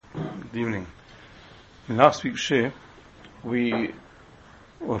Good evening. In last week's shir, we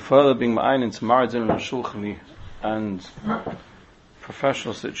were further being ma'ayin into Mareh Dinar and shulchani and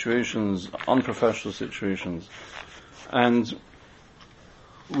professional situations, unprofessional situations, and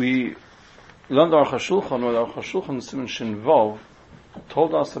we learned our Shulchan, where our Shulchan Simon Shin Vav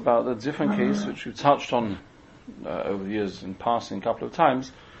told us about a different case which we touched on over the years in passing a couple of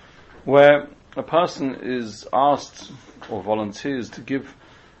times, where a person is asked or volunteers to give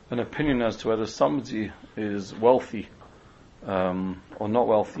an opinion as to whether somebody is wealthy or not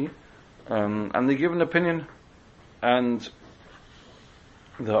wealthy, and they give an opinion, and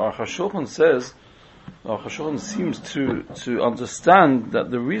the Aruch HaShulchan says, the Aruch HaShulchan seems to understand that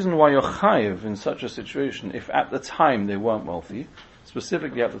the reason why you're chayiv in such a situation, if at the time they weren't wealthy,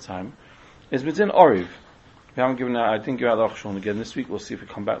 specifically at the time, is within Oriv. We haven't given out, I didn't give out the Aruch HaShulchan again this week, we'll see if we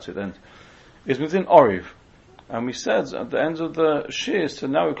come back to it then. Is within Oriv. And we said at the end of the shir, so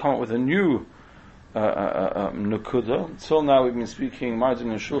now we come up with a new nukuda. Until now we've been speaking Mareh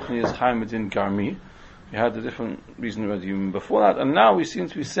Dinar and shulchani is chayim within garmi. We had a different reason already even before that, and now we seem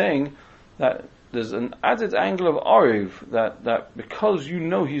to be saying that there's an added angle of Oriv, that because you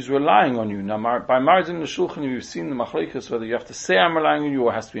know he's relying on you. Now by Mareh Dinar and shulchani we've seen the machlokes, whether you have to say I'm relying on you,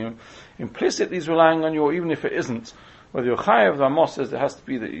 or it has to be implicit he's relying on you, or even if it isn't, whether you're chayiv, the Amos says it has to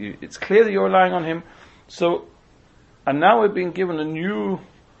be that it's clear that you're relying on him. So, and now we're being given a new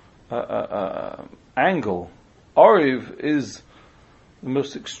angle. Oriv is the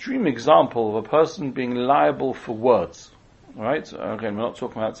most extreme example of a person being liable for words. Right? Again, we're not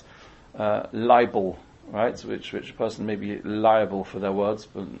talking about libel, right? Which a person may be liable for their words,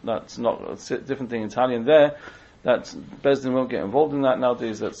 but that's not a different thing in Italian. There, that Bezdin won't get involved in that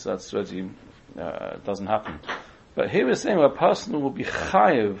nowadays. That's already doesn't happen. But here we're saying a person will be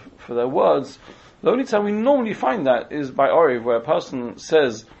chayiv for their words. The only time we normally find that is by Oriv, where a person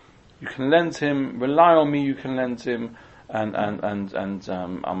says, you can lend him, rely on me, you can lend him, and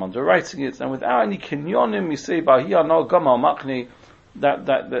I'm underwriting it, and without any kinyonim, we say, Bahia no gama makni, that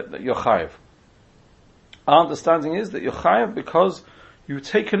you're chayiv. Our understanding is that you're chayiv because you've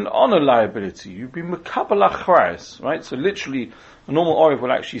taken on a liability, you've been mekabel achrayos, right? So literally, a normal Oriv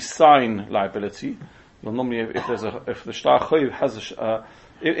will actually sign liability. You'll normally, if the shtar chayiv has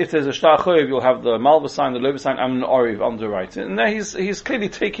if there's a shtar chayiv, you'll have the malva sign, the lover sign, and an Oriv underwrite it. And there he's clearly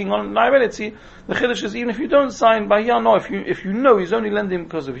taking on liability. The chiddush is, even if you don't sign, if you know he's only lending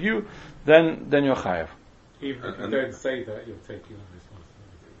because of you, then you're chayiv. Even if you don't say that, you're taking on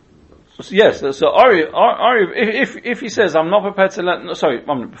responsibility. So, yes, so Oriv, if he says, I'm not prepared to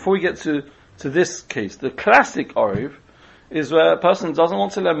lend, before we get to this case, the classic Oriv is where a person doesn't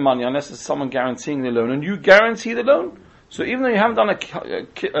want to lend money unless there's someone guaranteeing the loan, and you guarantee the loan. So even though you haven't done a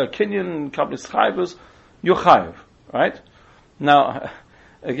kinyan kabbalas chayvus, you're chayiv, right? Now,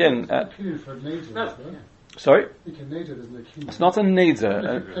 again, sorry? It's not a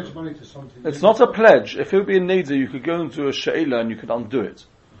neder. It's not a pledge. If it would be a neder, you could go into a she'ela and you could undo it.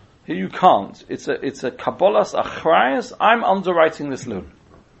 Here you can't. It's a kabbalas achrayos. I'm underwriting this loan,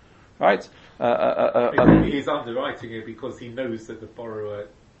 right? He's underwriting it because he knows that the borrower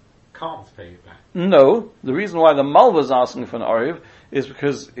can't pay it back. No, the reason why the Malva is asking for an Oriv is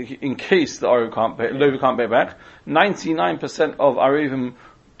because in case the Oriv can't pay back, 99% of Orivim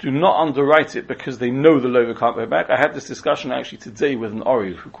do not underwrite it because they know the Lover can't pay back. I had this discussion actually today with an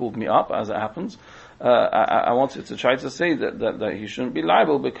Oriv who called me up, as it happens. I wanted to try to say that he shouldn't be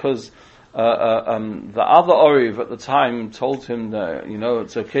liable because the other Oriv at the time told him that,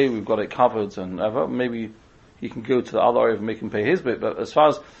 it's okay, we've got it covered and whatever. Maybe he can go to the other Oriv and make him pay his bit, but as far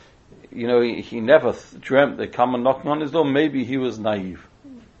as he never dreamt they'd come and knocking on his door. Maybe he was naive.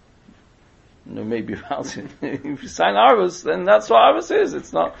 Maybe about it. If you sign Arvus, then that's what Arvus is.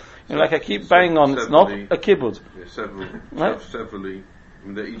 It's not, like I keep banging on, it's not a kibbutz. Yeah, severally.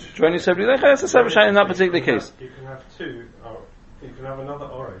 Joining separately. That's a separate shine in that particular case. You can have two, you can have another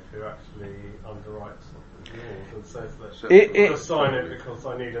Oriv who actually underwrites yours and says that just sign it because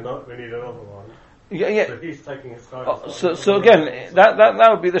we need another one. Yeah. So he's taking his time. So again, that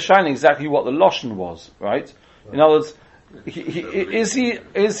would be the shining exactly what the Loshen was, right? In other words, is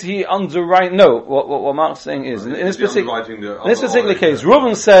he underwriting? No, what Mark's saying is in this particular case,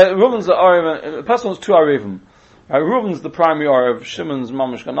 Reuven's the Oriv, the person wants two Orivim. Reuven's the primary Oriv, Shimon's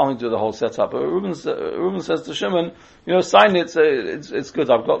mamish got nothing to do with the whole setup. But Reuven says to Shimon, sign it. It's good.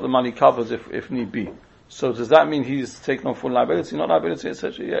 I've got the money covered if need be. So does that mean he's taking on full liability, not liability,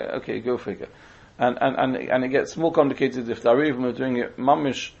 etc.? Yeah, okay, go figure. And it gets more complicated if the Arivim are doing it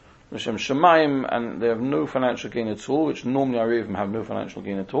mamish l'shem shemayim and they have no financial gain at all, which normally Arivim have no financial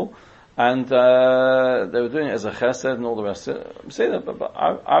gain at all. And they were doing it as a chesed and all the rest. Say that, but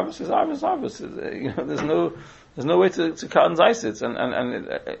Arvis is Arvis. There's no way to cut and dice it. And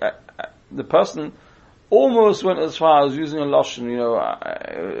the person almost went as far as using a lashon,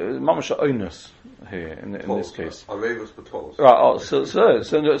 mamash onus here in this case. Right. So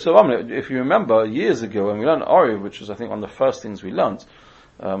if you remember years ago when we learned Oriv, which was I think one of the first things we learned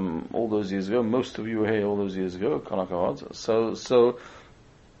all those years ago. Most of you were here all those years ago. So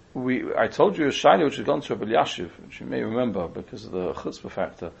I told you a shaila which had gone to Rabbi Yashiv, which you may remember because of the chutzpah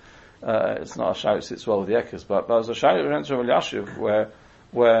factor. It's not a shaila that sits well with the ekas, but it was a shaila that went to Rabbi Yashiv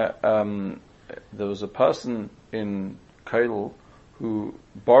where there was a person in Koil who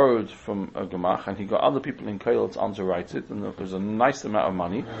borrowed from a gemach, and he got other people in Koil to underwrite it, and there was a nice amount of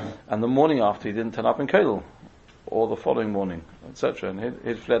money, and the morning after he didn't turn up in Koil, or the following morning, etc., and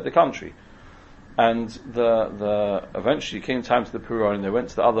he'd fled the country. And the eventually came time to the Purah, and they went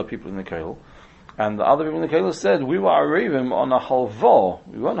to the other people in the Koil, and the other people in the Koil said, we were arivim on a halva,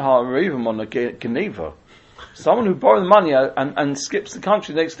 we weren't arivim on a geneva. Someone who borrowed money and skips the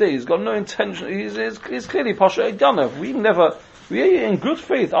country the next day, he's got no intention, he's clearly Pasha Eganav. We in good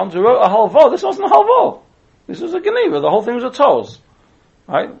faith underwrote a halva. This wasn't a halva. This was a geneva. The whole thing was a toz.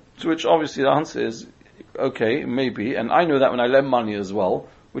 Right? To which obviously the answer is, okay, maybe, and I know that when I lend money as well,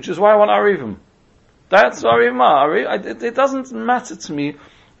 which is why I want Arivim. That's Arivim. It doesn't matter to me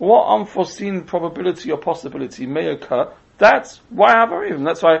what unforeseen probability or possibility may occur. That's why I have Arivim.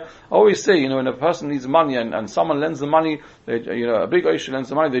 That's why I always say, when a person needs money and someone lends the money, a big Oisha lends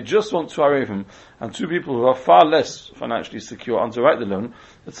the money, they just want to Arivim. And two people who are far less financially secure underwrite the loan,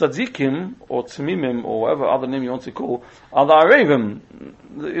 the tzaddikim, or tzimimim, or whatever other name you want to call, are the Arivim.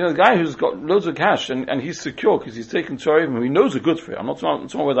 The guy who's got loads of cash and he's secure because he's taken to Arivim, he knows are good for it. I'm not talking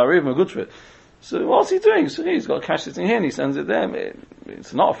whether Arivim are good for it. So what's he doing? So he's got cash sitting here and he sends it there.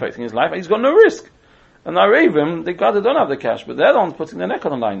 It's not affecting his life. He's got no risk. And the Arivim, they don't have the cash, but they're the ones putting their neck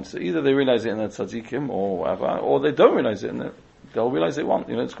on the line. So either they realize it in their tzaddikim or whatever, or they don't realize it they'll realize it once.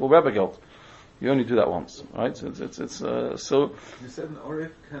 It's called Rebbe Geld. You only do that once, right? So it's so. You said an Oriv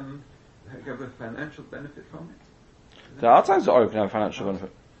can have a financial benefit from it? There are times that Oriv can have a financial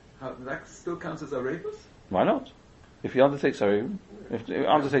benefit. That still counts as Arivus? Why not? If he undertakes Arivus,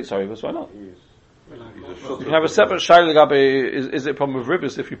 why not? You can have a separate shaila gabe. Is it a problem with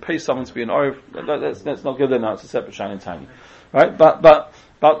ribis if you pay someone to be an Oriv? Let's not go there now. It's a separate shaila entirely, right? But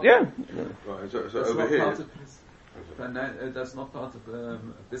yeah. Right, so over here, that's not part of a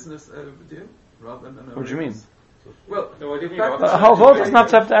business deal, rather than. What do you mean? Well, no, I didn't. Halvor doesn't have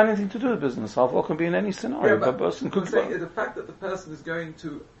to have anything to do with business. Halvor can be in any scenario. Yeah, a person could. The fact that the person is going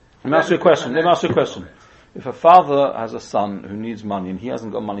to. Let me ask you a question. If a father has a son who needs money and he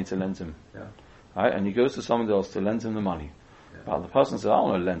hasn't got money to lend him. Yeah. Right, and he goes to somebody else to lend him the money. Yeah. But the person says, I don't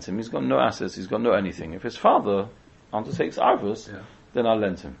want to lend him, he's got no assets, he's got no anything. If his father undertakes Arvus, then I'll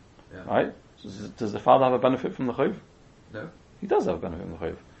lend him. Yeah. Right? So does the father have a benefit from the chayv? No. He does have a benefit from the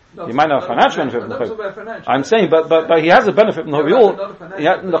chayv. He might not have financial benefit from the chayv. I'm saying, but he has a benefit from the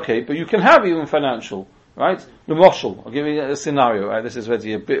chayv. Okay, but you can have even financial. Right? The Moshel, I'll give you a scenario, right? This is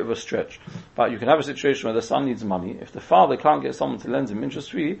already a bit of a stretch. But you can have a situation where the son needs money. If the father can't get someone to lend him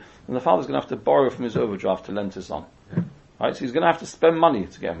interest free, then the father's going to have to borrow from his overdraft to lend his son. Yeah. Right? So he's going to have to spend money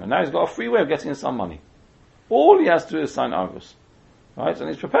to get him. And now he's got a free way of getting his son money. All he has to do is sign Arvus. Right? And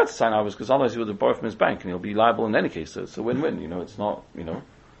he's prepared to sign Arvus because otherwise he would have borrowed from his bank and he'll be liable in any case. So it's a win-win, it's not,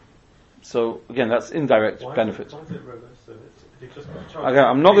 So again, that's indirect benefit. Okay,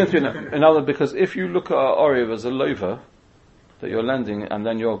 I'm not going through another because if you look at Oriv as a lover that you're lending and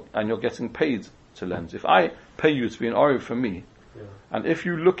then you're getting paid to lend. If I pay you to be an Oriv for me, and if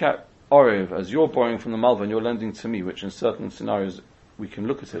you look at Oriv as you're borrowing from the Malva and you're lending to me, which in certain scenarios we can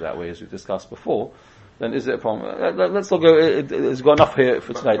look at it that way as we discussed before, then is it a problem? Let's not go. It's got enough here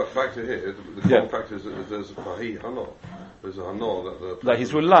for tonight. Back to here. The core fact is that there's a fahi hana. There's a hana that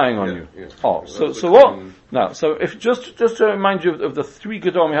he's relying on you. Yeah. Oh, so what? Now, so if just to remind you of the three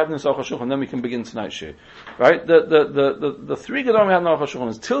gedorim we had in the Aruch HaShulchan, then we can begin tonight's shir. Right? The three gedorim we had in the Aruch HaShulchan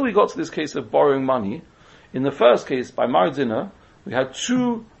is till we got to this case of borrowing money. In the first case, by Mareh Dinar, we had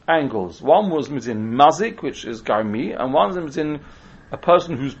two angles. One was mitzin mazik, which is garmi, and one was mitzin a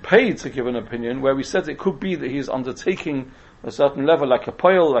person who's paid to give an opinion, where we said it could be that he's undertaking a certain level, like a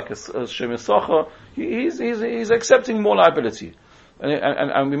poil, like a shemisocha. He's accepting more liability.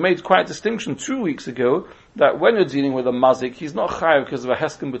 And we made quite a distinction 2 weeks ago that when you're dealing with a mazik, he's not chayav because of a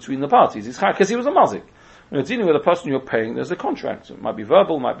hesken between the parties. He's chayav because he was a mazik. When you're dealing with a person you're paying, there's a contract. It might be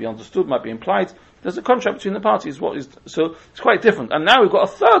verbal, might be understood, might be implied. There's a contract between the parties. So it's quite different. And now we've got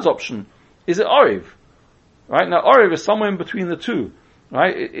a third option. Is it Oriv? Right? Now Oriv is somewhere in between the two.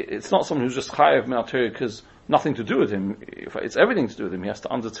 right? It's not someone who's just chayav min al-Torah because nothing to do with him. It's everything to do with him. He has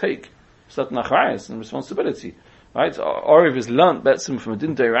to undertake certain achrayas and responsibility. Right? Oriv is learnt betzim from a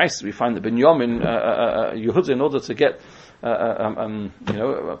din deiraisa. We find that Binyamin, Yehuda, in order to get,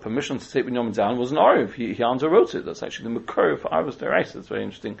 permission to take Binyamin down, was an Oriv. He underwrote it. That's actually the Makor for Arvus deiraisa. It's very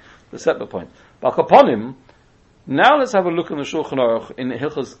interesting. The separate point. But upon him, now let's have a look in the Shulchan Aruch in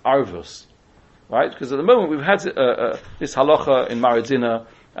Hilchos Arvus. Right? Because at the moment we've had this halacha in Mareh Dinar,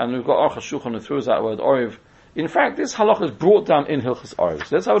 and we've got Aruch HaShulchan who throws that word Oriv. In fact, this halacha is brought down in Hilchos Arvus.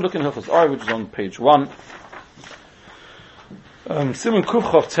 So let's have a look in Hilchos Arvus, which is on page 1. Simon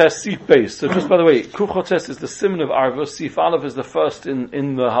Kufchov Test, Sif Base. So just by the way, Kufchov Test is the Simon of Arvus, Sif Aleph is the first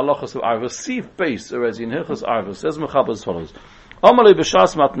in the halachas of Arvus, Sif Base already in Hilchos Arvus. Says Mechaber as follows. Amalei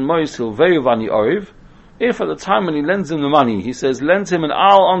b'shas matan mois hilveu vani oriv. If at the time when he lends him the money, he says, lend him and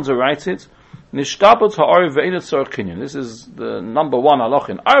I'll underwrite it, nishtabot ha'oriv ve'inat tzor kinyan. This is the number one halach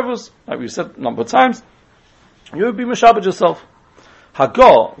in Arvus, like we said a number of times. You would be meshabed yourself.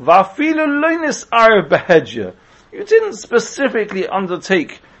 Hago, va'afilu loinis ariv behedya. You didn't specifically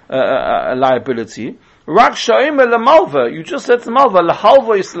undertake a liability. Rak sha'im le'malva. You just said to malva,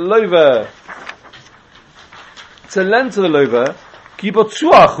 le'halva is le'lover. To lend to the lover,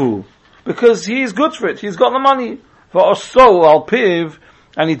 kibotzuachu. Because he's good for it. He's got the money. Va'oso al piv.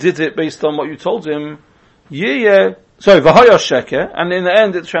 And he did it based on what you told him. V'hoya sheker. And in the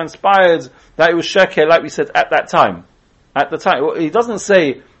end it transpired that it was sheker, like we said, at that time. At the time. Well, he doesn't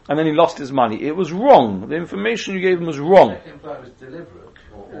say, and then he lost his money. It was wrong. The information you gave him was wrong. Was deliberate.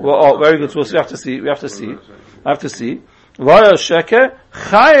 Well, very good. So we have to see. V'hoya sheker.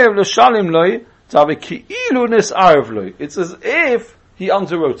 Chayev l'shalim loy. It's as if he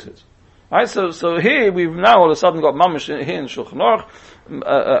underwrote it. Right? So here we've now all of a sudden got mamish here in Shulchan Aruch.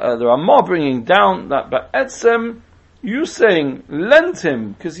 There are more bringing down that, but etzem, you saying lend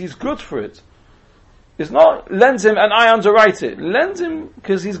him because he's good for it. It's not lend him and I underwrite it. Lend him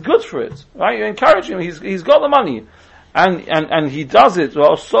because he's good for it. Right? You encourage him. He's got the money, and he does it.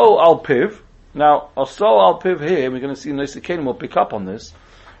 Well, so al piv. Now, so al piv here. We're going to see Nosei will pick up on this.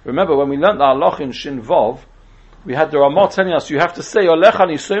 Remember when we learned the halach in Shin Vov, we had the Ramah telling us you have to say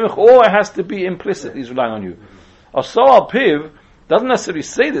Olechani Soimich, or it has to be implicit. He's relying on you. So al piv doesn't necessarily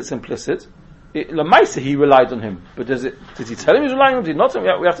say that it's implicit. Lamaisa he relied on him, but did he tell him he's relying on him? Did he not?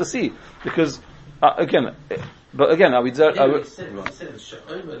 We have to see because again, are we? That's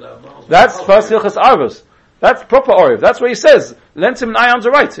first Hilchos Arvus. That's proper Oriv. That's where he says lend him and I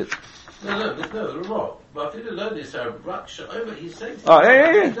underwrite it. No, Ramah. But if you learn this, he's saying he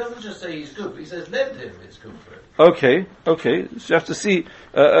doesn't just say he's good, but he says lend him, it's good for it. Okay. So you have to see,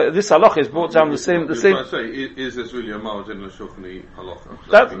 this halacha is brought down the same. I say, is this really a margin in the Shulchan halacha?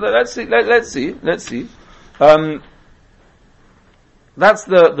 Let's see. That's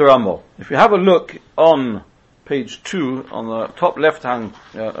the Ramah. If you have a look on page 2, on the top left-hand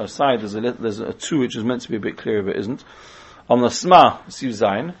side, there's a 2 which is meant to be a bit clearer, but isn't. On the Sma, Siv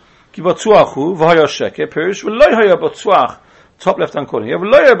Zayin, Ki batuachu v'haya sheker perish v'loy haya batuach. Top left hand corner. You have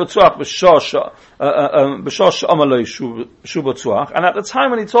v'loy haya batuach b'shah she'amaloi shu batuach. And at the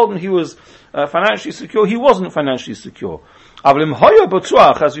time when he told him he was financially secure, he wasn't financially secure. Avlim haya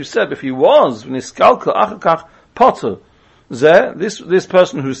batuach, as you said, if he was v'niskalka achakach potter. This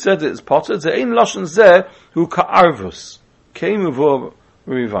person who said it is potter. Ze'ein lashon zeh hu ka'arvus came uvor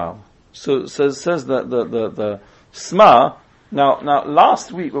rival. So says that the Sma. Now,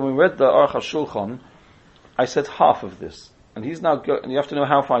 last week when we read the Aruch HaShulchan, I said half of this, and he's now and you have to know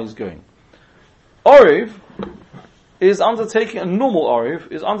how far he's going. Oriv is undertaking, a normal Oriv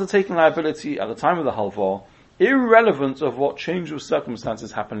is undertaking liability at the time of the halva, irrelevant of what change of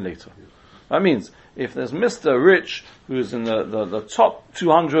circumstances happen later. That means, if there's Mr. Rich, who's in the top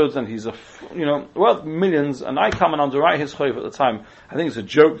 200, and he's worth millions, and I come and underwrite his chayv at the time, I think it's a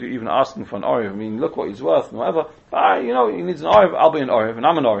joke that you're even asking for an oriv. I mean, look what he's worth and whatever. But, he needs an oriv, I'll be an oriv, and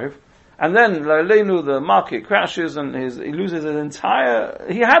I'm an oriv. And then, the market crashes, and he loses his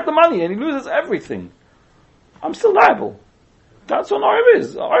he had the money, and he loses everything. I'm still liable. That's what an oriv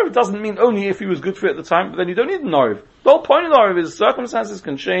is. An oriv doesn't mean only if he was good for it at the time, but then you don't need an oriv. The whole point of the oriv is circumstances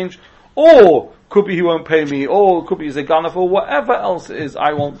can change, or could be he won't pay me, or could be he's a ganaf, or whatever else it is,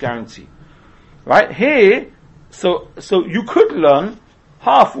 I won't guarantee. Right? Here, so you could learn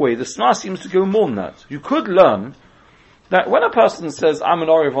halfway, the Sma seems to go more than that. You could learn that when a person says, I'm an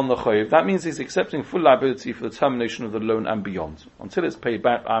oriv on the chayiv, that means he's accepting full liability for the termination of the loan and beyond. Until it's paid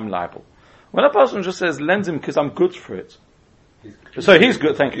back, I'm liable. When a person just says, lend him because I'm good for it. He's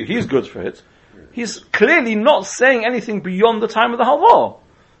good, thank you, he's good for it. He's clearly not saying anything beyond the time of the halva.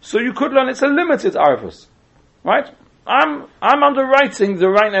 So you could learn it's a limited arvus. Right? underwriting the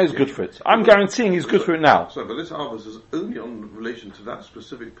right now is good for it. I'm guaranteeing he's good for it now. So, but this Arvus is only on relation to that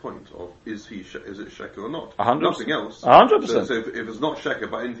specific point of is it sheker or not? 100%. Nothing else. 100%. So if it's not sheker,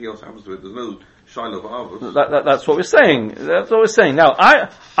 but anything else happens to it, there's no shiloh of Arvus. That's what we're saying. That's what we're saying. Now,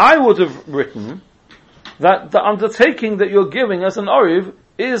 I would have written that the undertaking that you're giving as an Oriv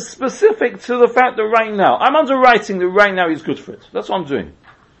is specific to the fact that right now, I'm underwriting that right now he's good for it. That's what I'm doing.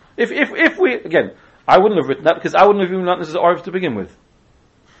 If we, again, I wouldn't have written that because I wouldn't have even learned this as Oriv to begin with.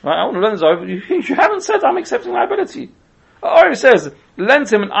 Right? I wouldn't have learned this Oriv. You haven't said I'm accepting liability. Oriv says,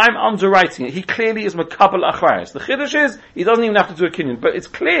 lend him and I'm underwriting it. He clearly is Makabal Achrayas. The Chiddush is, he doesn't even have to do a kinyan, but it's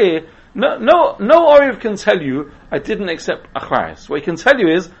clear, no Oriv can tell you, I didn't accept Achrayas. What he can tell you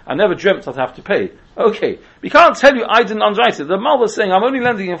is, I never dreamt I'd have to pay. Okay. He can't tell you, I didn't underwrite it. The Malva is saying, I'm only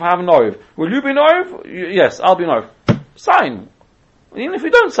lending if I have an Oriv. Will you be an Oriv? Yes, I'll be an Oriv. Sign. Even if you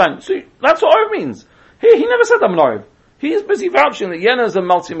don't sign. See, that's what Oriv means. He never said I'm an Oriv. He is busy vouching that Yena is a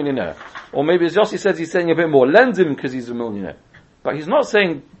multi-millionaire. Or maybe as Yossi says, he's saying a bit more, lend him because he's a millionaire. But he's not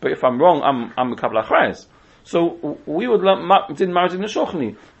saying, but if I'm wrong, I'm a couple of achrayas. So we would learn, didn't marry in the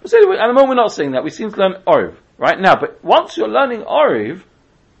Shochni. But anyway, at the moment we're not saying that. We seem to learn Oriv. Right now, but once you're learning Oriv,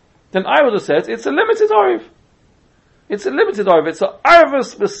 then I would have said, it's a limited Oriv. It's a limited Oriv. It's an Oriv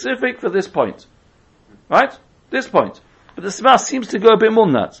specific for this point. Right? This point. But the Sma seems to go a bit more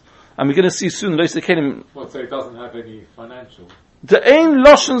than that. And we're going to see soon, so it doesn't have any financial? The ein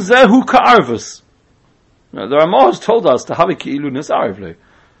loshen zehu ka'arvus. The Ramah has told us to have a ki'ilu nis'arv.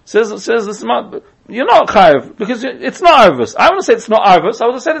 Says the you're not chayav, because it's not arvus. I want to say it's not arvus, I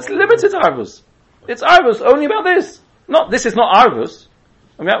would have said it's limited arvus. It's arvus only about this. This is not arvus.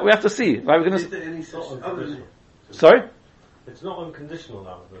 I mean, we have to see. Right? We're going to Sorry? It's not unconditional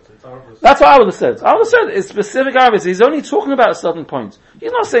arvus, it's arvus. That's what I would have said. I would have said it's specific arvus. He's only talking about a certain point.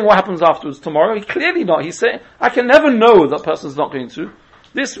 He's not saying what happens afterwards tomorrow. He clearly not. He's saying, I can never know that person's not going to.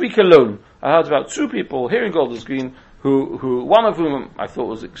 This week alone, I heard about 2 people here in Golders Green who one of whom I thought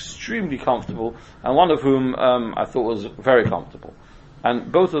was extremely comfortable, and one of whom I thought was very comfortable.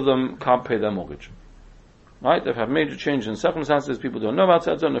 And both of them can't pay their mortgage. Right? They've had major change in circumstances. People don't know about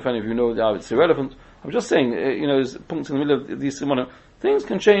it. I don't know if any of you know that. It's irrelevant. I'm just saying, there's points in the middle of these things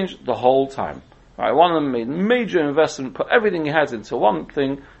can change the whole time. Right? One of them made major investment, put everything he had into one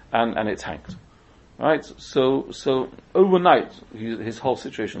thing, and it tanked. Right? So overnight, his whole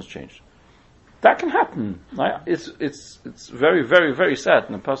situation's changed. That can happen. Right? It's very, very, very sad.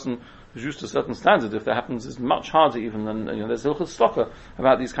 And a person who's used to a certain standard, if that happens, is much harder even than, there's a little stocker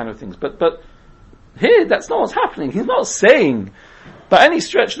about these kind of things. But here, that's not what's happening. He's not saying, by any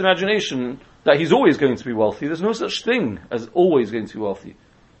stretch of the imagination, that he's always going to be wealthy. There's no such thing as always going to be wealthy.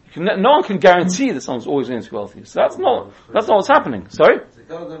 No one can guarantee that someone's always going to be wealthy. So that's not what's happening. Sorry?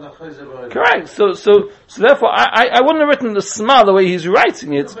 Correct. So therefore, I wouldn't have written the Sma the way he's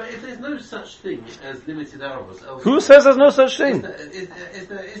writing it. No, but if there's no such thing as limited arvus, who says there's no such thing? Is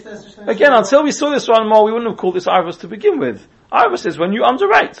there such thing? Again, until we saw this one more, we wouldn't have called this arvus to begin with. Arvus is when you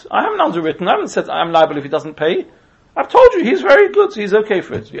underwrite. I haven't underwritten. I haven't said I'm liable if he doesn't pay. I've told you he's very good. He's okay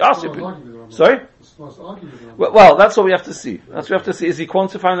for it. You asked him. Sorry. Well, that's what we have to see. That's what we have to see. Is he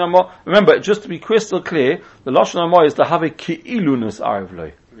quantifying the more? Remember, just to be crystal clear, the lashon amor is to have a ki'ilunus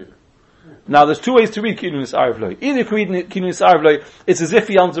arvloi. Now, there's 2 ways to read ki'ilunus arvloi. Either you can read ki'ilunus arvloi, it's as if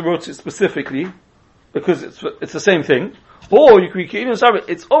he underwrote it specifically, because it's the same thing, or you can read ki'ilunus arvloi.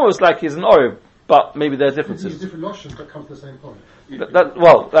 It's almost like he's an oriv, but maybe there are differences. These different lashons that come to the same point. That's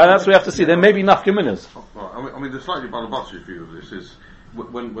what we have to see. There may be nafkaminas. I mean, the slightly balabasi view of this is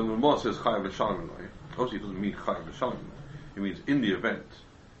when the Ramah says chayav v'shalom, obviously it doesn't mean chayav v'shalom. It means in the event,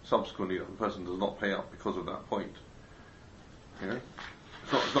 subsequently, the person does not pay up because of that point.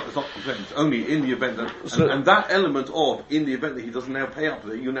 It's not complete. It's only in the event that, and that element of in the event that he doesn't have pay up,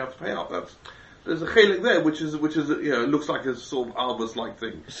 that you have to pay up. There's a chelik there, which is looks like a sort of Albus-like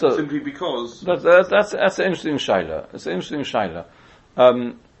thing, simply because that's an interesting shaila. It's an interesting shaila.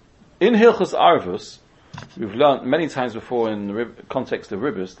 In Hilchos Arvus, we've learned many times before in the context of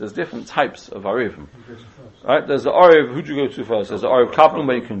Ribbis, there's different types of Arivim. Right? There's the Ariv, who'd you go to first? There's the Ariv Kaplan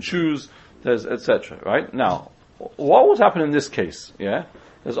where you can choose, there's etc. Right? Now, what would happen in this case? Yeah?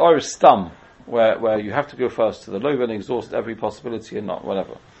 There's Ariv Stam, where you have to go first to the Loiv and exhaust every possibility and not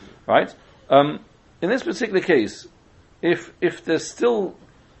whatever. Right? In this particular case, if there's still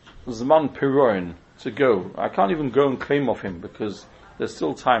Zman Piroin to go, I can't even go and claim off him because there's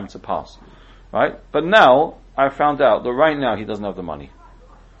still time to pass. Right? But now, I found out that right now he doesn't have the money.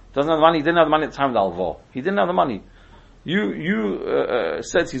 He didn't have the money at the time of the Alvor. He didn't have the money. You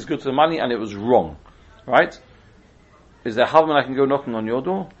said he's good to the money and it was wrong. Right? Is there Havman I can go knocking on your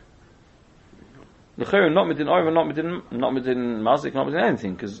door? L'chayr, not midin Oriv, not midin Mazik, not midin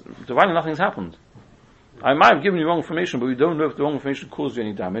anything, because divinely nothing's happened. I might have given you wrong information, but we don't know if the wrong information caused you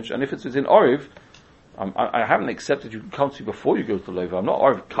any damage, and if it's within Oriv, I haven't accepted you can come to you before you go to the Leva. I'm not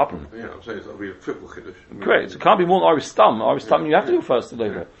Oriv Kaplan. Yeah, I'm saying it'll be a triple Kiddush. Correct. So it can't be more than Oriv Stam. Oriv Stam, you have to go first to the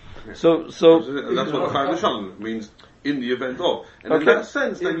Leva. Yeah. So and that's what Chayim Shalom means, in the event of. And in that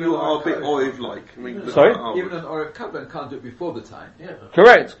sense, then you are a bit Oriv-like. Sorry? Even an Oriv Kaplan can't do it before the time. Yeah.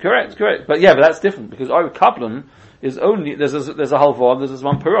 Correct. But that's different, because Oriv Kaplan is only, there's a halva, there's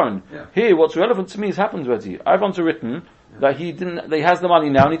one peron. Yeah. Here, what's relevant to me has happened already. I've written that he has the money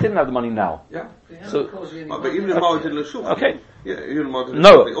now, and he didn't have the money now. Yeah. So, but even in Mareh Dinar Shulchan. Okay. Yeah, even in Mareh Dinar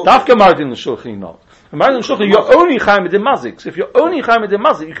No, Dafka Mareh Dinar Shulchan not. In Mareh Dinar Shulchan, you're only chayim with the mazik. So if you're only chayim with the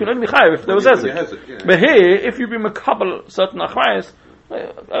mazik, you can only be chayim if there was ezik. But here, if you be makabel certain achrayas,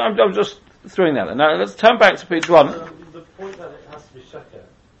 I'm just throwing that. Now let's turn back to page 1. The point that it has to be sheker,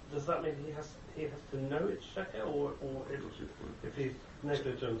 does that mean he has to know it's sheker, or if he's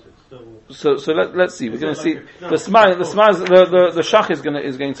negligent, it's still? So let's see. We're going to see the shach is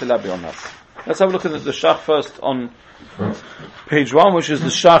going to elaborate on that. Let's have a look at the shach first on page 1, which is the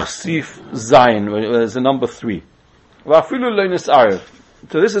shach sif zayin, where there's the number 3. Va'afilu loinus arev.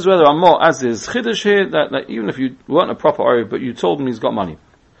 So this is where there are more as is chiddush here that even if you weren't a proper arev, but you told him he's got money.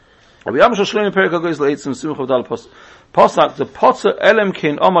 So now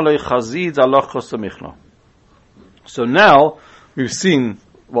we've seen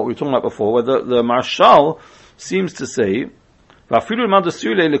what we were talking about before, where the Marshal seems to say, even according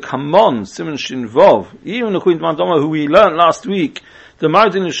to Mandoma, who we learned last week, the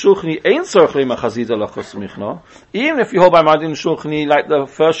Mareh Dinar Shulchani ain't sorchle machazid alachos michna. Even if you hold by Mareh Dinar Shulchani, like the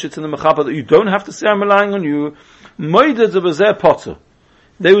first shit in the Mechaba, that you don't have to say I'm relying on you, moided of a potter.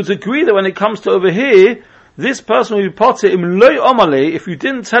 They would agree that when it comes to over here, this person will be potter im loy omale if you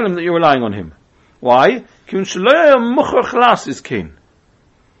didn't tell him that you're relying on him. Why? What's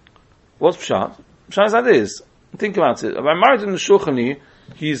pshat? Pshat is like this. Think about it. By Mareh Dinar Shulchani,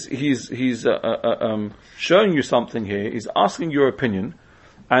 he's showing you something here. He's asking your opinion,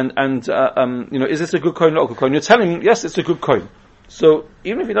 and is this a good coin, not a good coin? You're telling him, yes, it's a good coin. So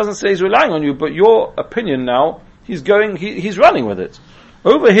even if he doesn't say he's relying on you, but your opinion now, he's running with it.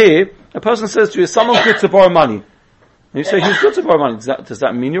 Over here, a person says to you, someone's good to borrow money. And you say, he's good to borrow money. Does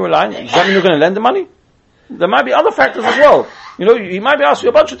that mean you're relying? Does that mean you're going to lend the money? There might be other factors as well. He might be asking you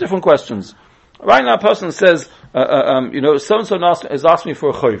a bunch of different questions. Right now, a person says, so-and-so has asked me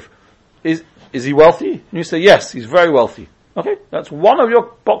for a chayv. Is he wealthy? And you say, yes, he's very wealthy. Okay, that's one of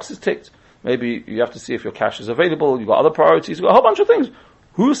your boxes ticked. Maybe you have to see if your cash is available, you've got other priorities, you've got a whole bunch of things.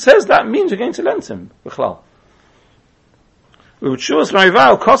 Who says that means you're going to lend him? But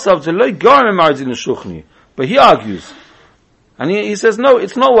he argues. And he says, no,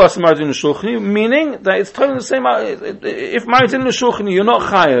 it's not worse than Mareh Dinar Shulchani, meaning that it's totally the same. If Mareh Dinar Shulchani, you're not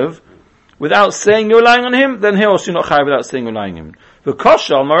chayev without saying you're relying on him, then here also you're not chayev without saying you're relying on him. The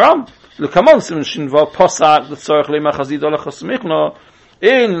koshal maram, l'kamon siman shinvav posak l'tzorech le'machazid olachos michno,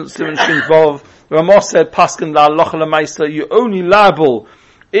 in siman shinvav, Ramos said, paskin la'aloch la'maisa, you're only liable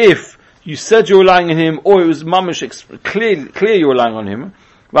if you said you're relying on him, or it was mamish clear you're relying on him.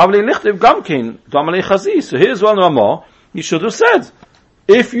 So here's one Ramah. You should have said,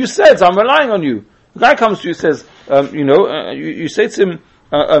 if you said, I'm relying on you. The guy comes to you and says, you say to him,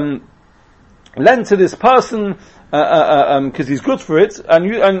 lend to this person, cause he's good for it, and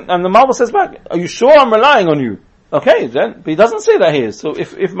the Bible says back, are you sure I'm relying on you? Okay, then, but he doesn't say that here. So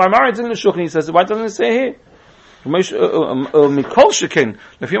if my marriage in the shuk, and he says, why doesn't it say here? And for sure,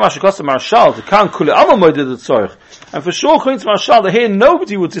 according to Marshal, that here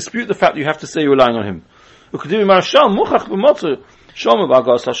nobody would dispute the fact that you have to say you're relying on him. So in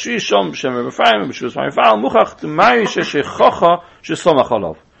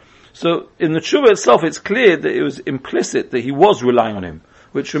the tshuva itself, it's clear that it was implicit that he was relying on him.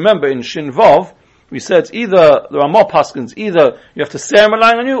 Which, remember, in Shin Vav, we said either there are more paskins, either you have to say I'm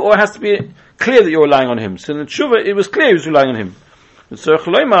relying on you, or it has to be clear that you're relying on him. So in the tshuva, it was clear he was relying on him. So we're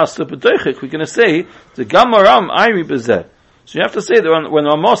going to say the Gamaram Ayri Bezeh. So you have to say that when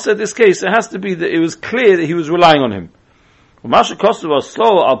Ramah said this case, it has to be that it was clear that he was relying on him.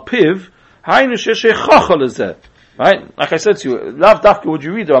 Right? Like I said to you, Lav Dafka, would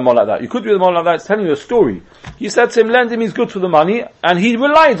you read the Ramah like that? You could read the Ramah like that, it's telling you a story. He said to him, lend him, he's good for the money, and he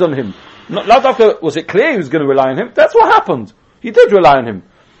relied on him. Lav Dafka, was it clear he was going to rely on him? That's what happened. He did rely on him.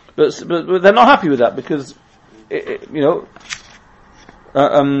 But they're not happy with that, because, it's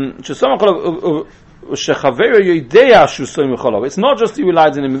not just he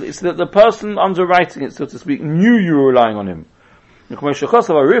relied on him, it's that the person underwriting it, so to speak, knew you were relying on him.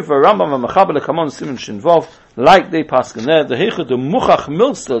 Like they pass in there, the heichad the muchach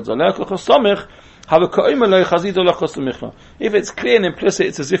milstad zalekach samich have a koim loy chazid olachos michla. If it's clear and implicit,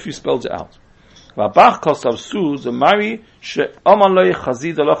 it's as if you spelled it out. Rabach kosav su the mari she aman loy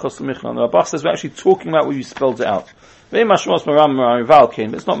chazid olachos michla. Rabach says we're actually talking about where you spelled it out. Very mashmos maram marival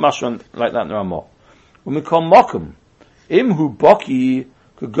came. It's not mashron like that in the Ramah. When we call mokum, imhu baki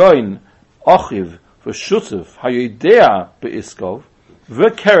kagoin achiv v'shutuf hayidea beiskov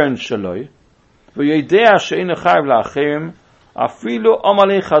v'keren shaloi. ויודע שאין חייב לאחרים אפילו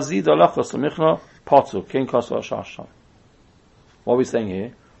עמלי חזיד הלכות סמיכנו פצו כן כסו השעשם. What are we saying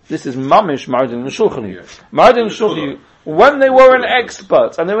here? This is mamish Mareh Dinar Shulchan. Mareh Dinar Shulchan, when they were an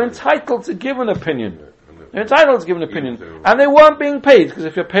expert and they were entitled to give an opinion, and they weren't being paid, because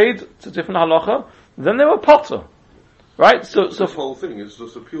if you're paid, it's a different halacha, then they were potter. Right? So this whole thing is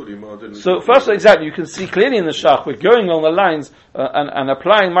just a purely Mareh Dinar. So first, exactly, you can see clearly in the Shach, we're going along the lines and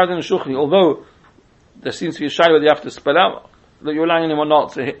applying Mareh Dinar Shulchan, although there seems to be a shy where you have to spell out that you're relying on him or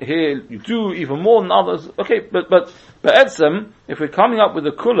not. So here you do even more than others. Okay, but Edsem, if we're coming up with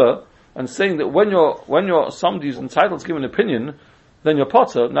a kula and saying that when you're somebody who's entitled to give an opinion, then you're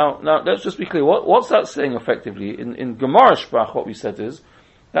potter. Now let's just be clear. What's that saying effectively? In Gemara Sprach, what we said is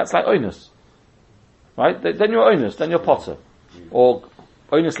that's like oinus, right? Then you're oinus, then you're potter, or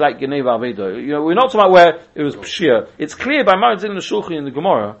oinus like Geneva Avedo. We're not talking about where it was pshir. It's clear by Mareh Dinar Shulchan in the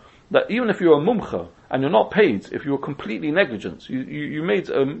Gemara that even if you're a mumcha and you're not paid, if you were completely negligent, you made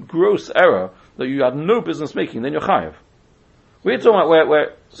a gross error that you had no business making, then you're chayav. We're talking about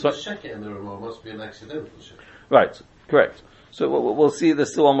where so the sheket in the Ramah must be an accidental sheket. Right, correct. So we'll see.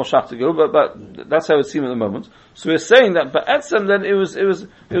 There's still one more shach to go, but that's how it seems at the moment. So we're saying that, but etzem then it was an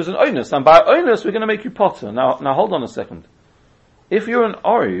oinus, and by oinus we're going to make you potter. Now hold on a second. If you're an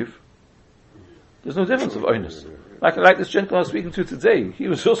oriv, there's no difference of oinus. Like this gentleman I was speaking to today, he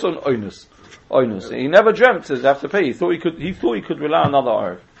was also an oinus. He never dreamt to have to pay. He thought he could rely on another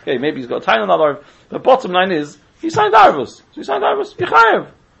arv. Okay, maybe he's got a tiny another arv. The bottom line is, he signed arvus. So he signed arvus,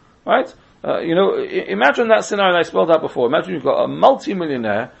 Yechayev. Right? Imagine that scenario that I spelled out before. Imagine you've got a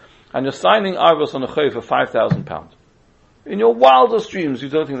multi-millionaire, and you're signing arvus on a chayev for £5,000. In your wildest dreams, you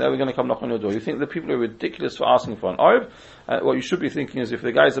don't think they're ever going to come knock on your door. You think that people are ridiculous for asking for an arv. What you should be thinking is, if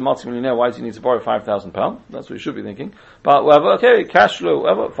the guy's a multi-millionaire, why does he need to borrow £5,000? That's what you should be thinking. But whatever, okay, cash flow,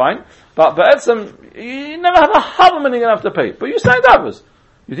 whatever, fine. But Etzem, you never have a half a million you're going to have to pay. But you signed arvus.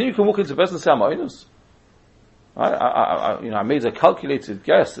 You think you can walk into business and say, I'm oinus? I made a calculated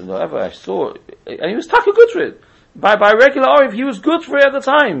guess and whatever I saw, and he was taka good for it. By regular arv, he was good for it at the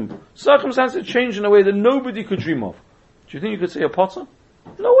time. Circumstances changed in a way that nobody could dream of. Do you think you could say a potter?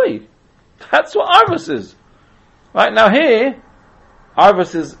 No way. That's what arvus is. Right, now here,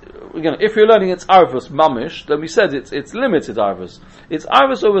 arvus is, if you're learning it's arvus mamish, then we said it's limited arvus. It's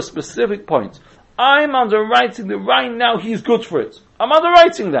arvus over specific points. I'm underwriting that right now he's good for it. I'm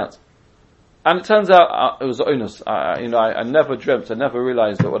underwriting that. And it turns out it was oinus. I never dreamt, I never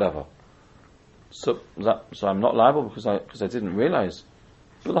realized that whatever. So I'm not liable because I didn't realize.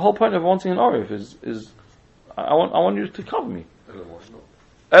 But the whole point of wanting an oriv is I want you to cover me.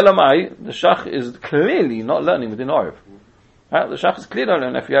 Elamai, the shach is clearly not learning within oriv. Right? The shach is clearly not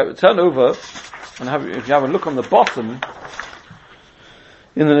learning. If you turn over and if you have a look on the bottom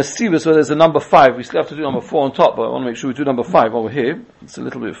in the Nesivos where there's a number 5, we still have to do number 4 on top, but I want to make sure we do number 5 over here. It's a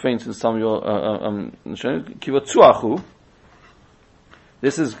little bit faint in some of your Kivatzuachu.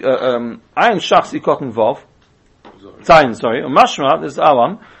 This is Ayin Shachsi Cotton Vov. Zayin, sorry. Mashma, this is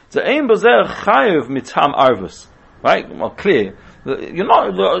Alan. The aim bazer chayev mitam arvus. Right? Well, clear.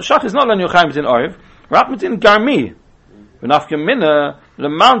 The shach is not learning your chayev mitin arv. Rap mitin garmi. V'nafkem mina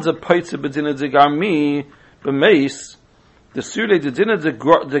lemanza poitze bedina de garmi b'meis the sule de dinner de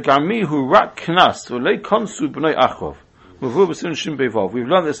garmi who rak knas v'lei konsu b'noi achov. We've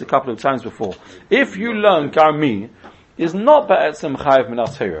learned this a couple of times before. If you learn garmi, is not ba'etzem chayev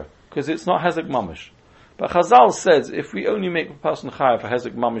minat Torah, because it's not hezek mamish. But Chazal says, if we only make a person chayav for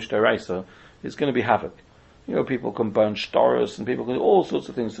hezek mamish deraisa, it's going to be havoc. People can burn shtoros, and people can do all sorts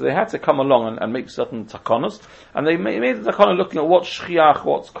of things. So they had to come along and make certain takonos, and they made the takona looking at what's shchiach,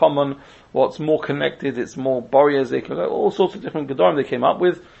 what's common, what's more connected, it's more boriyas, all sorts of different gedorim they came up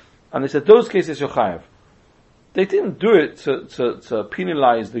with, and they said, those cases you're chayav. They didn't do it to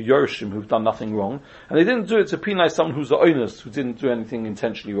penalize the Yorshim who've done nothing wrong, and they didn't do it to penalize someone who's the oinus who didn't do anything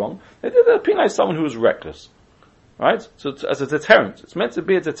intentionally wrong. They did it to penalize someone who was reckless. Right? So as a deterrent. It's meant to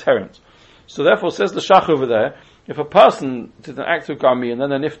be a deterrent. So therefore, says the Shach over there, if a person did an act of garmi and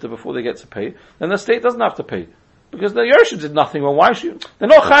then a nifta before they get to pay, then the state doesn't have to pay. Because the Yerusha did nothing wrong. Why should they're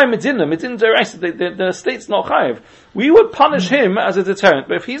not chayiv medina? Medina the estate's not chayiv. We would punish him as a deterrent,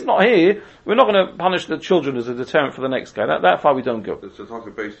 but if he's not here, we're not going to punish the children as a deterrent for the next guy. That far we don't go. The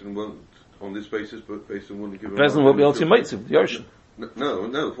talk based on this basis, but based on one given. President will be able to make the Yerusha.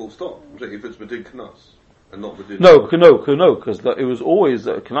 No, full stop. I'm saying if it's Medin Knas and not Medin. No, because it was always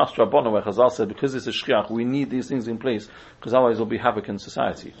Knas Rabbanah where Chazal said because it's a shchiach, we need these things in place because otherwise there'll be havoc in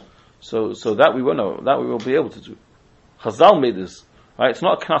society. So that we will know, that we will be able to do. Chazal made this, right? It's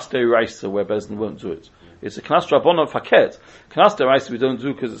not a Knas Deiraisa where Bezdin won't do it. It's a Knas Rabbanah Faket. Knas Deiraisa we don't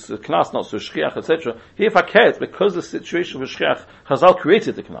do because it's a Knas, not so shchiach, etc. Here Faket, because the situation with shchiach, Chazal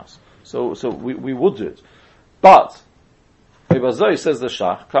created the Knas. So we would do it. But Ibazoi says the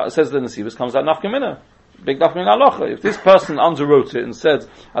Shach, says the Nesivus, comes out Nafkamina. Big Nafkamina Alocha. If this person underwrote it and said,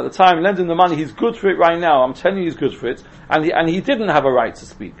 at the time, lend him the money, he's good for it right now, I'm telling you he's good for it, and he didn't have a right to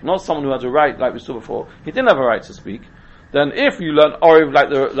speak, not someone who had a right, like we saw before, he didn't have a right to speak, then if you learn Oriv,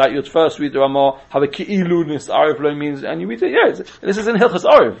 like you'd first read the Ramah, have a Ki'ilunis, Oriv lo means, and you read it, this is in Hilchas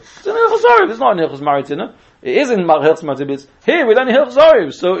Oriv. It's in Hilchas Oriv, it's not in Hilchas Mareh Dinar. It is in Hilchas Mareh Dinar. Here we learn Hilchas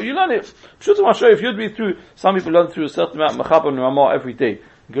Oriv, so you learn it. If you'd be through, some people learn through a certain amount of Mechaber and Ramah every day,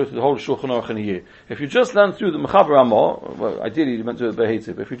 and go through the whole Shulchan Aruch in a year. If you just learn through the Mechaber Ramah, well, ideally you meant to do it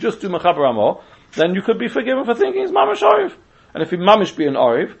Behetiv, if you just do Mechaber Ramah, then you could be forgiven for thinking it's Mamish Oriv. And if you Mamish be an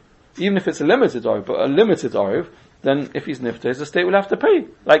Oriv, even if it's a limited Oriv, but a limited Oriv, then if he's nifter, the state will have to pay.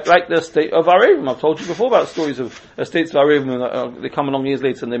 Like the state of Arevim. I've told you before about stories of estates of Arevim, they come along years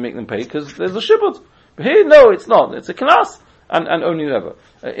later and they make them pay because there's a shibud. But here, no, it's not. It's a knas, and only ever.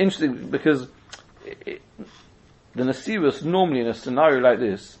 Interesting, because the Nesivus normally in a scenario like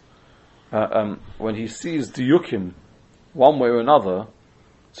this, when he sees diyukim, one way or another,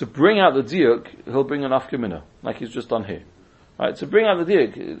 to bring out the diyuk, he'll bring an afkamina, like he's just done here. Right, to bring out the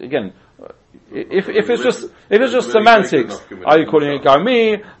diyuk, again, if it's just semantics, are you calling it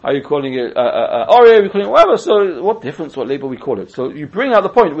garmi? Are you calling it ori? Are you calling it whatever? So what difference what label we call it? So you bring out the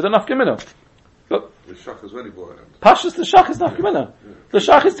point with enough gemina. But the shach is very important. Pashas the shach is enough gemina. The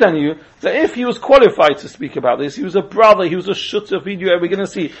shach is telling you that if he was qualified to speak about this, he was a brother, he was a shutzer video. We're going to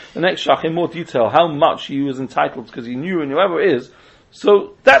see the next shach in more detail how much he was entitled because he knew and whoever it is.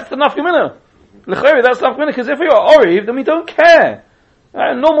 So that's enough gemina. That's enough gemina because if you're oriv, then we don't care.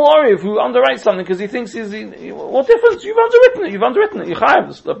 A normal Oriv who underwrites something because he thinks what difference? You've underwritten it. You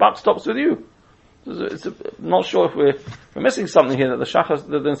chayav. The buck stops with you. Not sure if we're missing something here that the Shachas,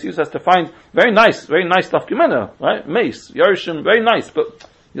 the Nesivus has to find very nice stuff gemina, right? Mace, Yerushim, very nice, but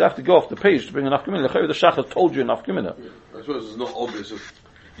you have to go off the page to bring enough gemina. The Shachas told you enough gemina. I suppose it's not obvious if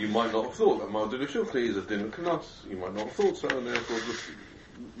you might not have thought that Ma'adin Shulchli is a din Knas. You might not have thought so, and therefore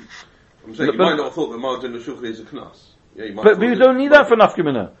I'm saying you might not have thought that Ma'adin Shulchli is a Knas. Yeah, but you don't need that for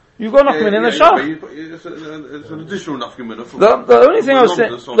nafkamina. You've got nafkamina in the shach. It's an additional nafkamina. The only thing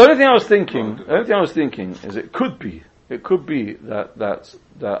I was thinking is it could be that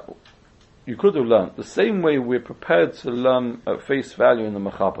you could have learned the same way we're prepared to learn at face value in the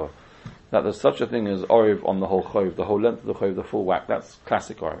mechaber that there's such a thing as oriv on the whole chayv, the whole length of the chayv, the full whack. That's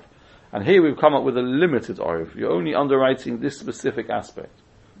classic oriv. And here we've come up with a limited oriv. You're only underwriting this specific aspect,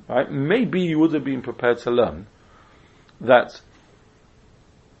 right? Maybe you would have been prepared to learn that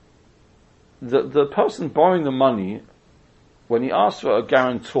the person borrowing the money, when he asks for a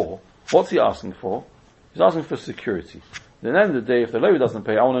guarantor, what's he asking for? He's asking for security. At the end of the day, if the lawyer doesn't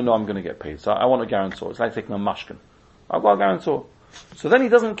pay, I want to know I'm going to get paid. So I want a guarantor. It's like taking a mashkin. I've got a guarantor. So then he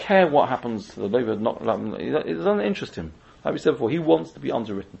doesn't care what happens to the lawyer. It doesn't interest him. Like we said before, he wants to be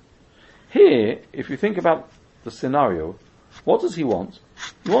underwritten. Here, if you think about the scenario, what does he want?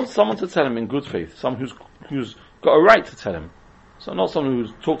 He wants someone to tell him in good faith, someone who's got a right to tell him. So not someone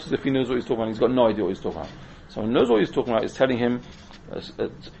who talks as if he knows what he's talking about, he's got no idea what he's talking about. Someone who knows what he's talking about is telling him,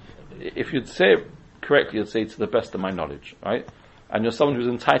 if you'd say it correctly, you'd say to the best of my knowledge, right? And you're someone who's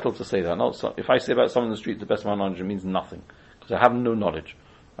entitled to say that. If I say about someone in the street to the best of my knowledge, it means nothing. Because I have no knowledge.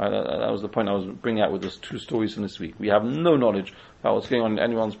 Right? That was the point I was bringing out with those two stories from this week. We have no knowledge about what's going on in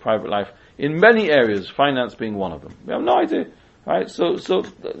anyone's private life. In many areas, finance being one of them. We have no idea. Right? So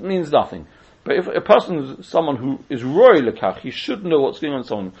that means nothing. But if a person is someone who is roy lekach, he should know what's going on with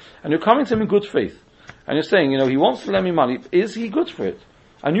someone. And you're coming to him in good faith. And you're saying, he wants to lend me money. Is he good for it?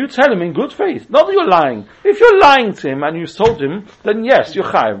 And you tell him in good faith. Not that you're lying. If you're lying to him and you told him, then yes, you're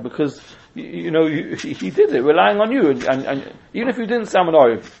chayav. Because, he did it, relying on you. And even if you didn't say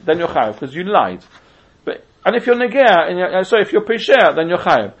Oriv, then you're chayav. Because you lied. And if you're negea, if you're pesher, then you're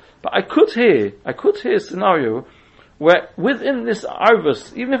chayav. But I could hear a scenario where within this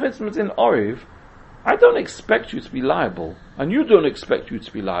arvus, even if it's within Oriv, I don't expect you to be liable, and you don't expect you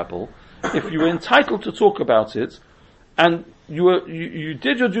to be liable. If you're entitled to talk about it, and you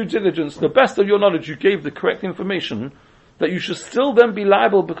did your due diligence, the best of your knowledge, you gave the correct information, that you should still then be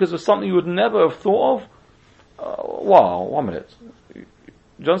liable because of something you would never have thought of? Wow, 1 minute. Do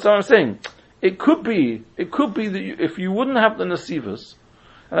you understand what I'm saying? It could be that if you wouldn't have the Nesivas,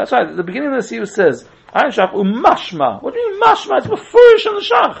 and that's right, at the beginning of the Nesivas says, mashma. What do you mean mashma? It's mafurish on the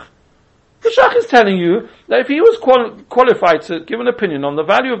Shach. The Shach is telling you that if he was qualified to give an opinion on the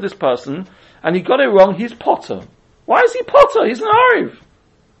value of this person, and he got it wrong, he's potter. Why is he potter? He's an Ariv.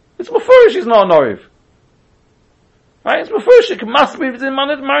 It's mafurish, he's not an Ariv. Right? It's mafurish, it must be within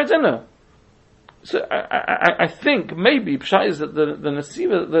Mareh Dinar. So I think maybe Pshat is that the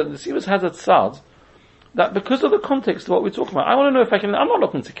Nesivas has a tzad, that because of the context of what we're talking about, I want to know if I'm not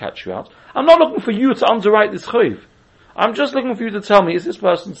looking to catch you out. I'm not looking for you to underwrite this chayv. I'm just looking for you to tell me, is this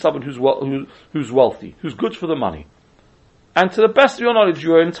person someone who's wealthy, who's good for the money? And to the best of your knowledge,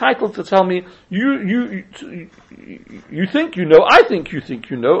 you are entitled to tell me, you think you know, I think you think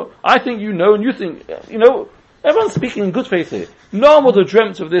you know, I think you know, and you think, everyone's speaking in good faith here. No one would have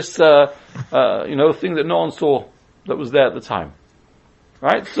dreamt of this, thing that no one saw that was there at the time.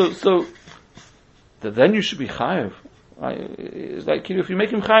 Right? So, then you should be chayav. Right? It's like, if you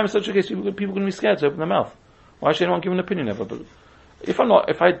make him chayav in such a case, people are going to be scared to open their mouth. Why should anyone give an opinion ever? But if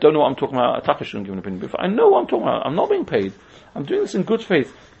I don't know what I'm talking about, a taka shouldn't give an opinion. But if I know what I'm talking about, I'm not being paid. I'm doing this in good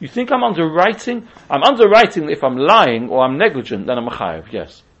faith. You think I'm underwriting? I'm underwriting if I'm lying or I'm negligent, then I'm a chayav,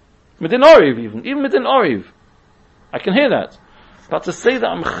 yes. Midin Oriv even Midin Oriv. I can hear that. But to say that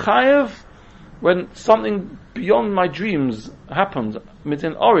I'm chayav when something beyond my dreams happened,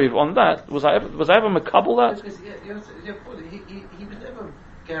 Midin Oriv on that, was I ever makabel that? He was never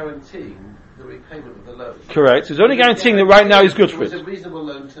guaranteeing the repayment of the loan. Correct. He's only guaranteeing that right now he's good for it. It was a reasonable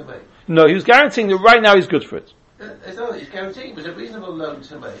loan to make. No, he was guaranteeing that right now he's good for it. He's guaranteeing it was a reasonable loan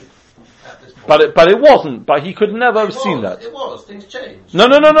to make at this point. But it wasn't. But he could never have seen that. It was. Things changed. No.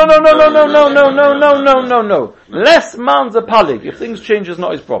 Less man's a palig. If things change, is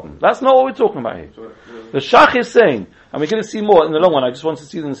not his problem. That's not what we're talking about here. The Shach is saying, and we're going to see more in the long one. I just want to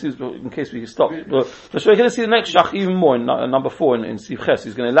see them in case we stop. But we're going to see the next Shach even more in number 4 in Siv Ches.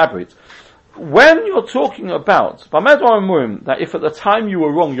 He's going to elaborate. When you're talking about that if at the time you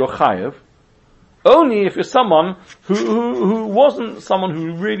were wrong, you're chayav, only if you're someone who wasn't someone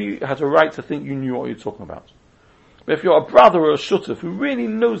who really had a right to think you knew what you're talking about. But if you're a brother or a shutuf who really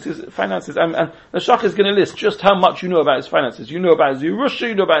knows his finances, and the Shach is going to list just how much you know about his finances, you know about his Yerusha,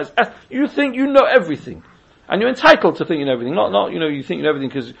 you know about his, you think you know everything. And you're entitled to think you know everything. Not you think you know everything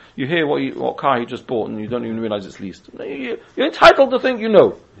because you hear what car he just bought and you don't even realize it's leased. You're entitled to think you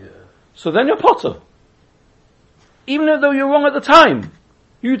know. Yeah. So then you're potter. Even though you're wrong at the time.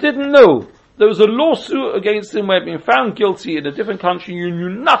 You didn't know. There was a lawsuit against him where he'd been found guilty in a different country, you knew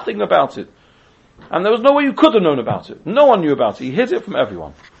nothing about it. And there was no way you could have known about it. No one knew about it. He hid it from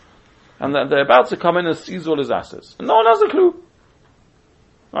everyone. And they're about to come in and seize all his assets. And no one has a clue.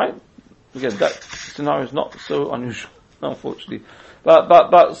 Right? Again, that scenario is not so unusual, unfortunately.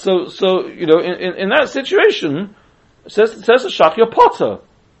 But so in that situation, says the Shach, you're potter.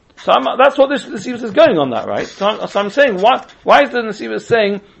 So that's what this Nesivos is going on that, right? So I'm saying, why is the Nesivos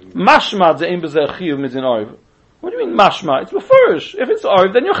saying, mashma ze'im b'zeh chiyuv midin oriv? What do you mean mashma? It's mefurish. If it's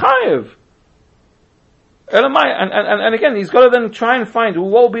oriv, then you're chayiv. And again, he's got to then try and find, what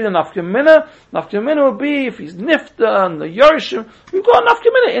will be the nafkamina? Nafkamina will be, if he's nifta and the yorshim, we've got a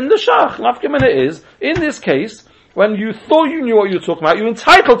nafkamina in the shach. Nafkamina is, in this case, when you thought you knew what you were talking about, you're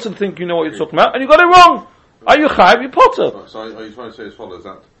entitled to think you know what you're talking about, and you got it wrong. Are you chayiv? You potter. So are you trying to say as follows,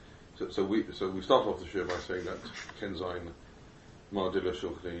 that So we start off the shir by saying that Kenzain Mareh Dinar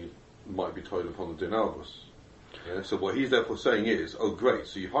Shulchni might be told upon the Dinarbus. Yeah? So what he's therefore saying is, oh great,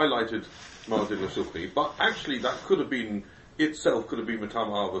 so you highlighted Mareh Dinar Shulchni, but actually that could have been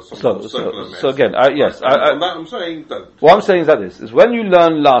Matam Arva, so again, yes. On that I'm saying don't. What I'm saying is that is when you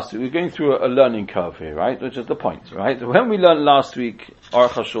learned last week, we're going through a learning curve here, right? Which is the point, right? When we learned last week, Aruch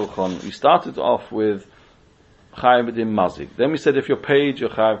HaShulchan, we started off with Chayav b'din mazik. Then we said if you're paid, you're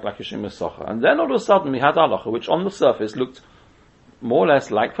chayav b'akishim mesocha. And then all of a sudden we had halacha, which on the surface looked more or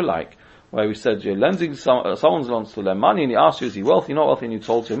less like for like, where we said you're lending someone's loans to lend money, and he asked you, is he wealthy, not wealthy, and you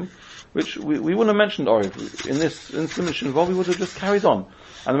told him, which we wouldn't have mentioned Oriv. In this mission, we would have just carried on.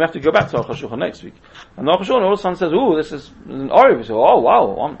 And we have to go back to Aruch HaShulchan next week. And Aruch HaShulchan all of a sudden says, this is an Oriv. We say, oh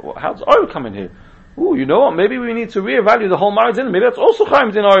wow, how does Oriv come in here? You know what? Maybe we need to reevaluate the whole Mareh Dinar. Maybe that's also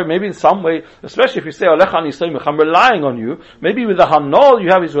Chaim Dinar. Maybe in some way, especially if you say, Alecha ani soimech, I'm relying on you. Maybe with the Hanol you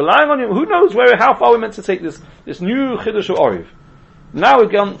have, he's relying on you. Who knows how far we're meant to take this new Chiddush of Oriv. Now we're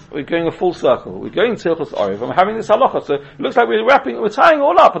going a full circle. We're going to Hilchos Orev, and we're having this halacha. So it looks like we're tying it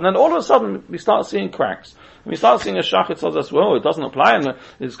all up, and then all of a sudden we start seeing cracks. And we start seeing a shach that tells us, well, it doesn't apply, and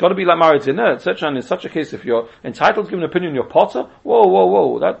it's got to be like Mareh Dinar, etc. And in such a case, if you're entitled to give an opinion, you're potter.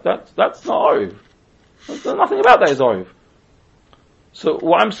 Whoa, that's not Orev. There's nothing about that is Orev. So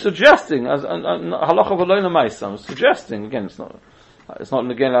what I'm suggesting, as halacha v'lo l'maisa, I'm suggesting, again, it's not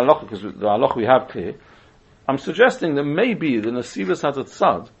again halacha, because the halacha we have clear, I'm suggesting that maybe the Nesivas has a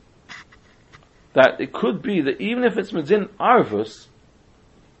tzad, that it could be that even if it's Medin Arvus,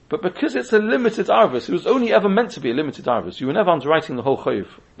 but because it's a limited Arvus, it was only ever meant to be a limited Arvus. You were never underwriting the whole Chayiv.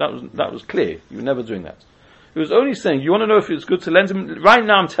 That was clear. You were never doing that. It was only saying, you want to know if it's good to lend him? Right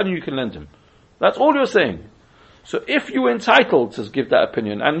now I'm telling you can lend him. That's all you're saying. So if you were entitled to give that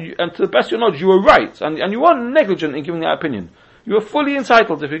opinion, and to the best of your knowledge you were right, and you weren't negligent in giving that opinion, you were fully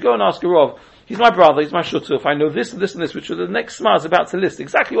entitled. If you go and ask a Rav, he's my brother, he's my shutuf, if I know this and this and this, which the next Shema is about to list,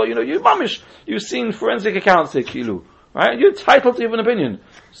 exactly what you know, you've seen forensic accounts here, Kilu, right? You're entitled to give an opinion.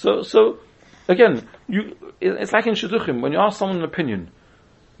 So, again, it's like in Shidduchim, when you ask someone an opinion,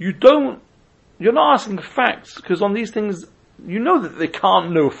 you're not asking facts, because on these things, you know that they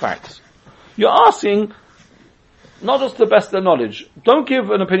can't know facts. You're asking, not just the best of their knowledge. Don't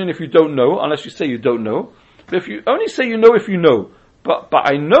give an opinion if you don't know, unless you say you don't know. But if you only say you know if you know, but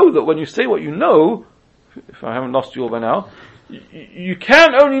I know that when you say what you know, if I haven't lost you all by now, you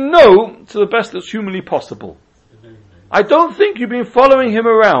can only know to the best that's humanly possible. I don't think you've been following him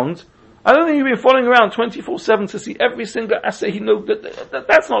around. I don't think you've been following around 24/7 to see every single essay he knows.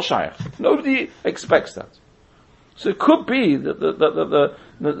 That's not shaykh. Nobody expects that. So it could be that the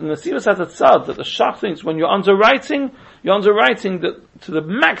Nesivas has a tzad, that the shach thinks when you're underwriting that to the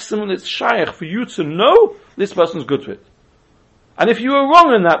maximum it's shaykh for you to know this person's good to it. And if you were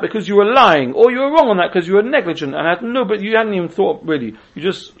wrong in that because you were lying, or you were wrong on that because you were negligent and but you hadn't even thought really, you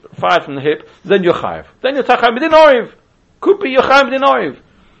just fired from the hip, then you're chayiv. Then you're tachayim b'din orev. Could be you're chayim b'din orev.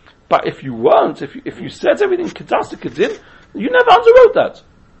 But if you weren't, if you said everything kedasa kedin, you never underwrote that.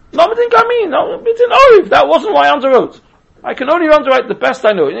 No, b'din gamin, no, b'din orev. That wasn't what I underwrote. I can only underwrite the best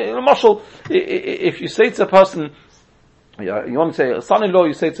I know. In a mashal, if you say to a person, you want to say a son-in-law,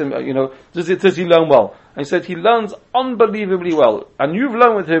 you say to him, does he learn well? And he said he learns unbelievably well, and you've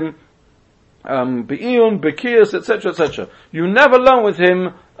learned with him be'iyun, be'kiyas, etc., etc. You never learn with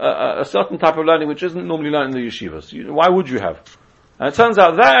him a certain type of learning which isn't normally learned in the yeshivas. Why would you have? And it turns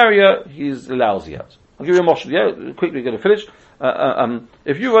out that area he's lousy at. I'll give you a mashal. Yeah, quickly going to finish.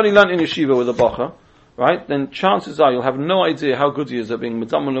 If you've only learned in yeshiva with a bacha, right, then chances are you'll have no idea how good he is at being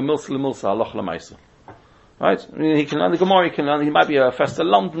medamon l'milsa l'milsa aloch l'maisa. Right? I mean, he can learn the Gemara, he might be a Festa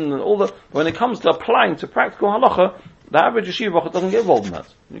London and all that, but when it comes to applying to practical halacha, the average yeshiva bacha doesn't get involved in that.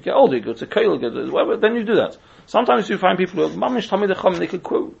 You get older, you go to Kail, whatever, then you do that. Sometimes you find people who are mamish tamid echam, they could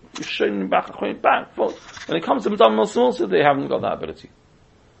quote, back. When it comes to medamon l'milsa, they haven't got that ability.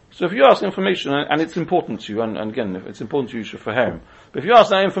 So if you ask information, and it's important to you, and again, if it's important to you, you should for him. But if you ask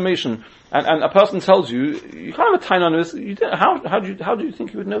that information, and a person tells you can't have a time on this, how do you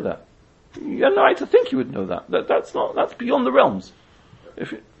think you would know that? You have no right to think you would know that. That's beyond the realms.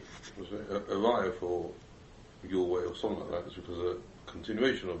 If you, a raya for your way or something like that is because a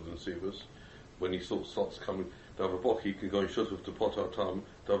continuation of the Nesivas, when he sort of starts coming, to have a boch, he can go and shut with the pot out time,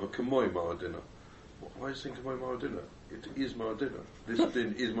 to have a kamoy Mareh Dinar. Why is it kamoy Mareh Dinar? It is Mareh Dinar. This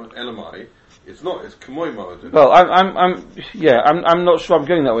din is my LMI. It's not. It's kamoy Mareh Dinar. Well, I'm not sure I'm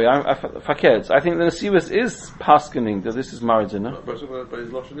going that way. I think the Nesivas is paskening that this is Mareh Dinar. But his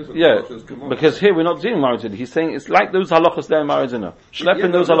lashon isn't. Yeah, because here we're not doing Mareh Dinar. He's saying it's like those halachas there in Mareh Dinar.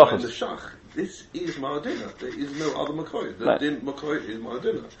 Schlepping those halachas. The shach, this is Mareh Dinar. There is no other makoy. The din makoy is Mareh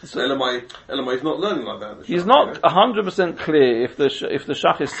Dinar. So LMI is not learning like that. He's not 100% clear if the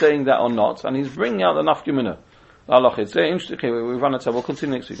shach is saying that or not, and he's bringing out the nafkimina. Allah, it's very interesting. Okay, we've run out of time. We'll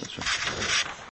continue next week.